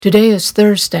Today is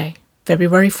Thursday,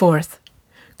 February 4th.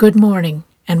 Good morning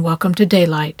and welcome to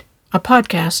Daylight, a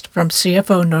podcast from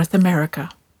CFO North America.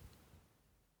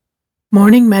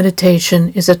 Morning meditation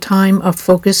is a time of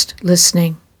focused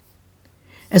listening.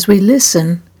 As we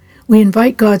listen, we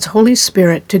invite God's Holy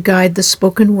Spirit to guide the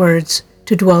spoken words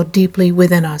to dwell deeply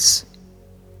within us.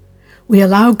 We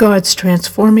allow God's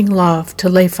transforming love to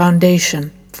lay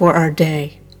foundation for our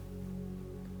day.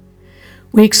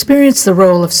 We experience the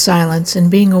role of silence in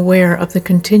being aware of the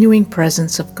continuing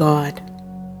presence of God.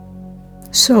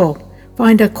 So,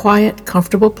 find a quiet,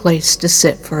 comfortable place to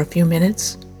sit for a few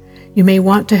minutes. You may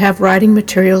want to have writing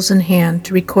materials in hand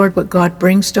to record what God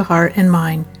brings to heart and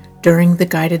mind during the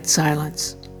guided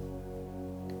silence.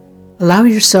 Allow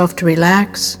yourself to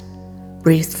relax,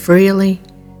 breathe freely,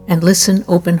 and listen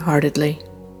open-heartedly.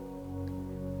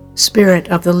 Spirit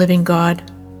of the living God,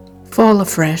 fall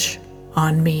afresh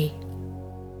on me.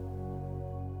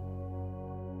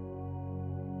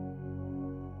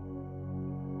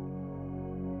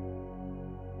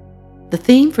 The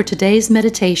theme for today's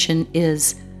meditation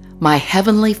is My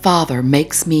Heavenly Father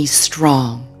Makes Me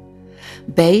Strong,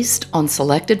 based on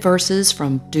selected verses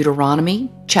from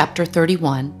Deuteronomy chapter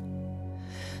 31,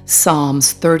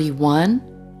 Psalms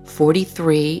 31,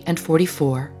 43, and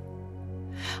 44,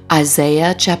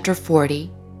 Isaiah chapter 40,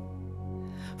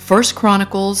 1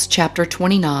 Chronicles chapter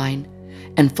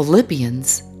 29, and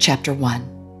Philippians chapter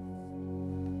 1.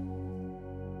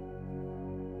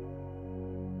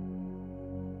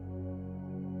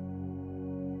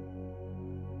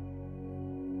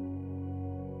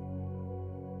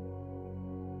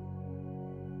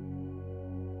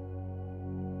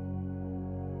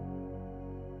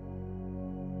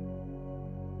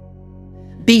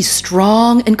 Be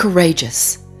strong and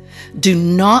courageous. Do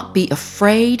not be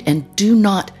afraid and do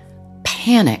not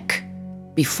panic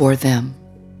before them.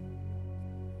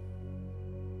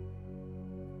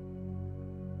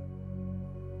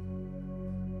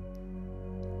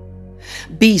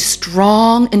 Be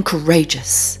strong and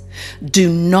courageous.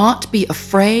 Do not be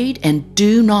afraid and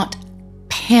do not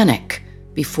panic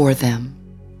before them.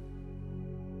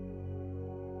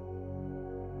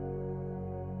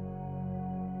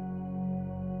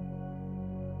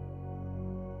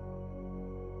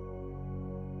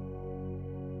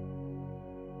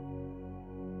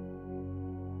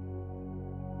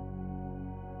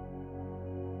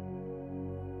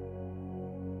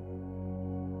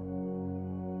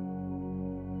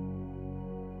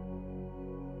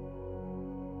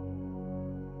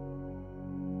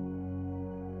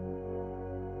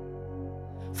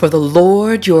 For the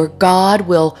Lord your God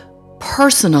will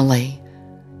personally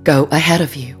go ahead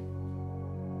of you.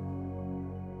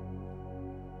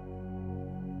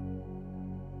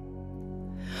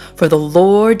 For the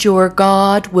Lord your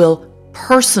God will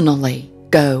personally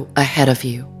go ahead of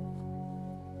you.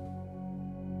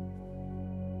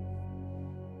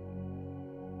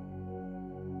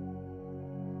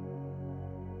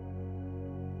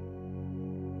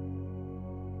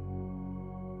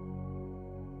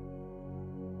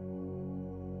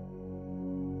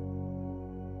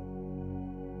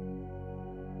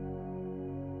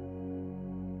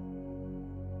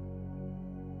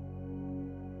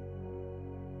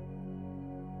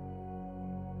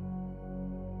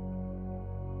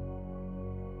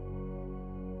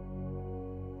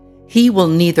 He will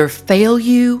neither fail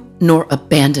you nor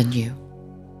abandon you.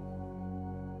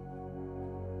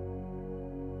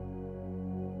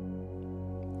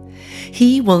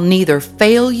 He will neither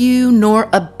fail you nor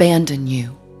abandon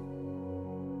you.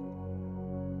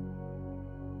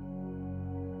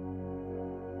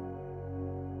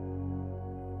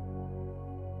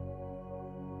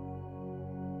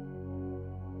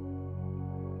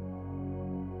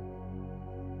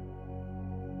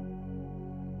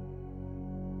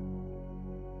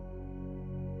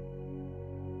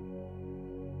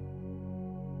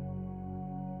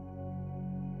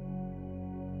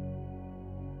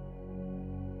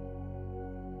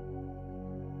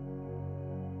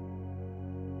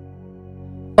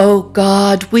 Oh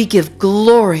God, we give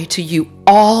glory to you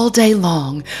all day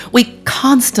long. We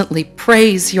constantly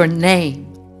praise your name.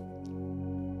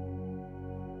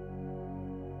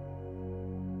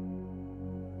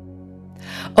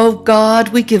 Oh God,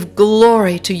 we give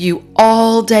glory to you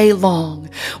all day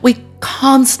long. We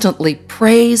constantly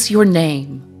praise your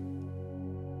name.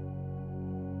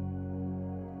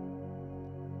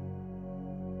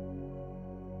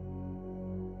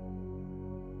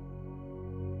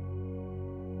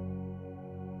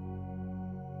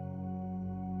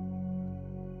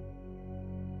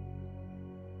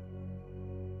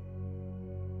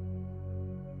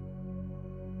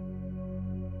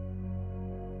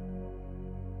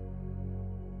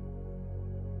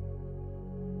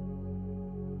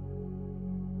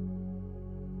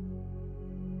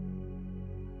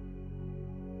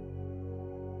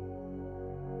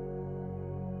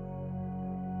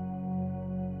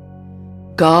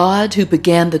 God who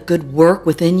began the good work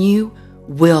within you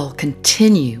will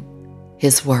continue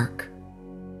His work.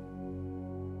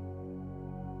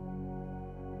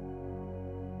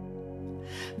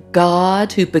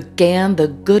 God who began the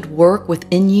good work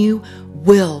within you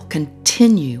will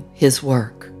continue His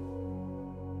work.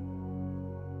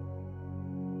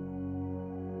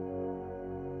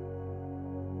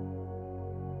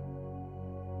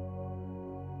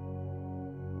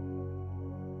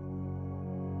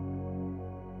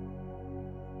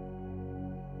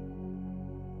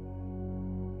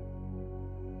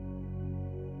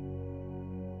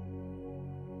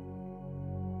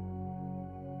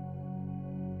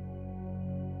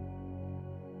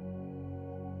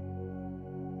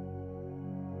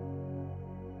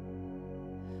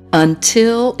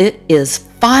 Until it is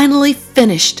finally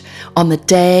finished on the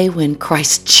day when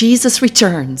Christ Jesus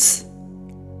returns.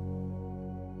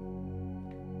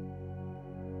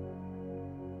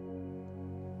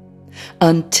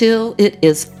 Until it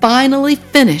is finally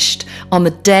finished on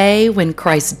the day when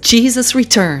Christ Jesus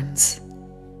returns.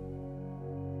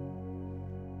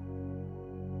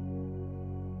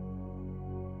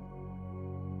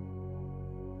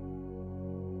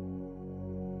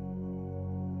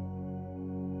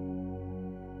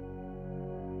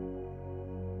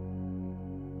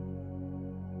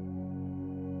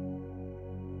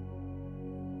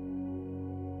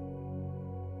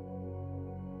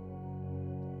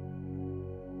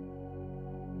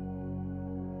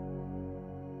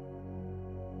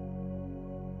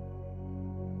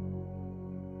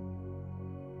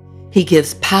 He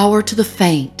gives power to the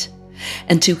faint,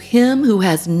 and to him who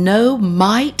has no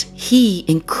might, He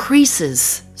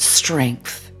increases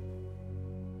strength.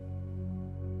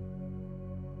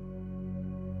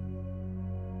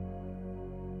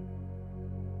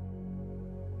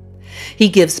 He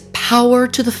gives power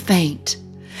to the faint,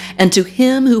 and to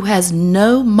him who has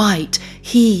no might,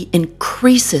 He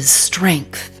increases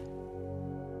strength.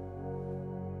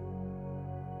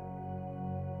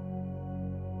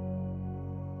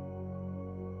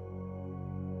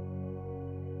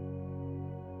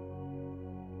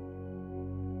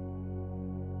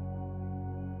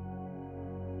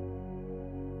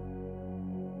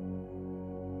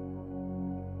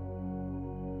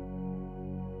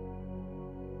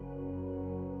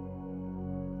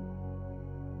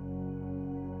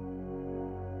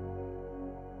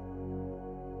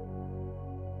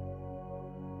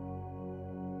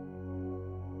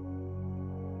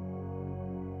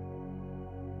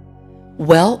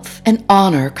 Wealth and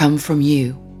honor come from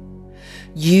you.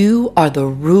 You are the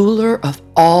ruler of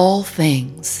all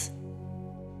things.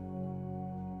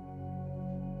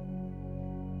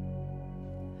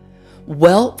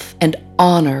 Wealth and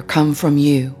honor come from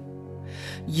you.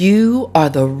 You are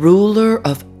the ruler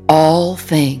of all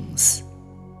things.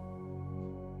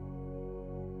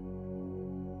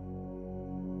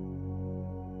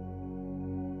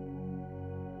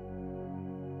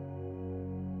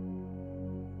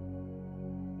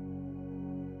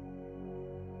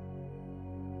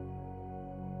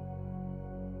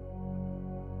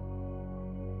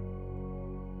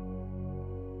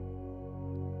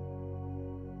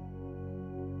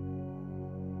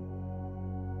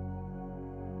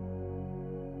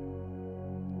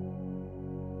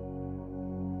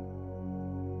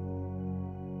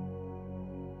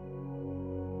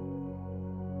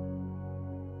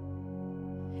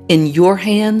 In your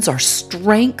hands are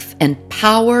strength and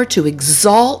power to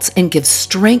exalt and give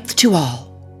strength to all.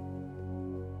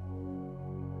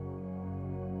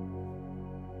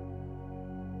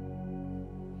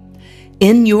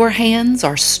 In your hands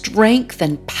are strength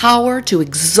and power to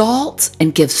exalt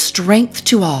and give strength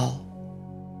to all.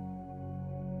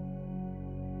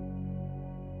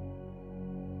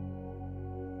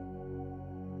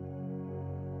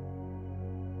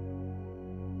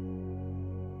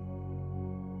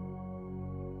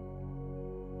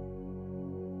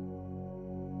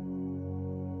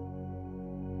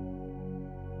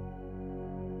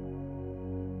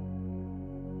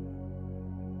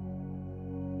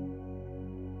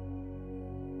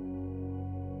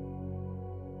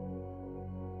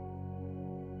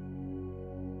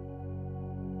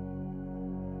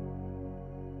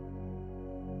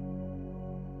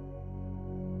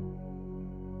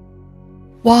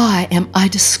 Why am I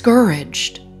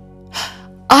discouraged?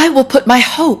 I will put my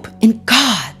hope in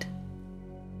God.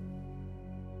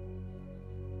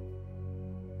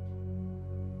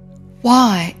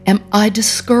 Why am I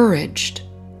discouraged?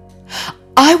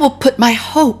 I will put my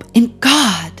hope in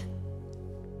God.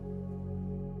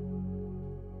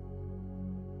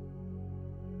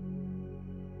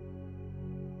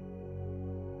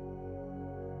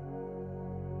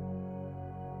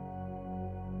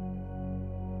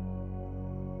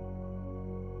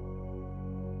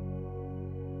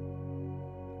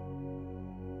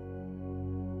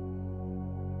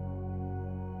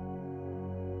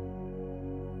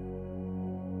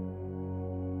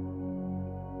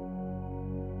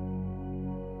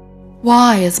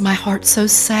 Why is my heart so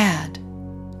sad?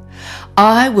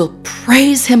 I will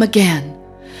praise him again,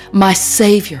 my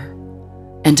Savior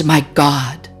and my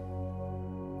God.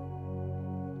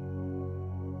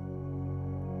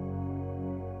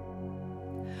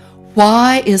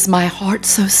 Why is my heart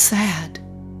so sad?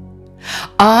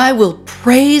 I will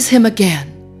praise him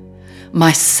again,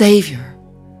 my Savior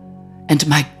and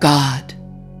my God.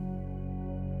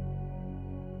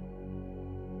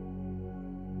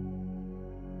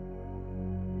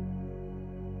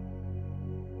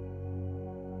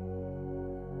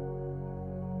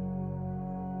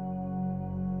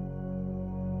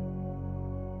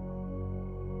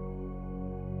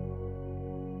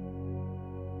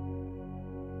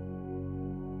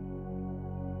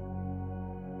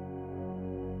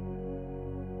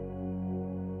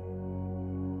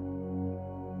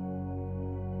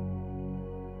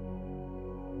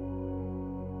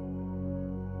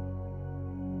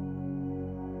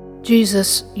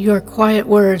 Jesus, your quiet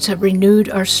words have renewed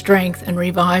our strength and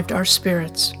revived our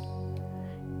spirits.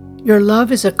 Your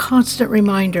love is a constant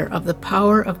reminder of the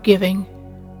power of giving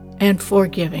and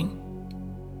forgiving.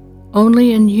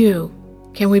 Only in you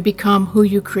can we become who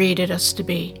you created us to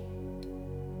be.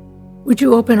 Would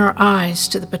you open our eyes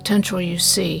to the potential you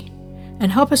see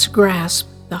and help us grasp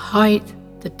the height,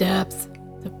 the depth,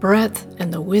 the breadth,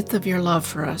 and the width of your love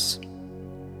for us?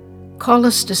 Call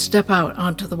us to step out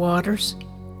onto the waters,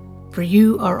 for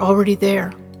you are already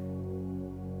there.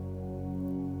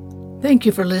 Thank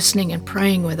you for listening and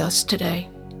praying with us today.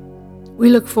 We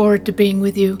look forward to being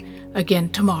with you again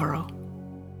tomorrow.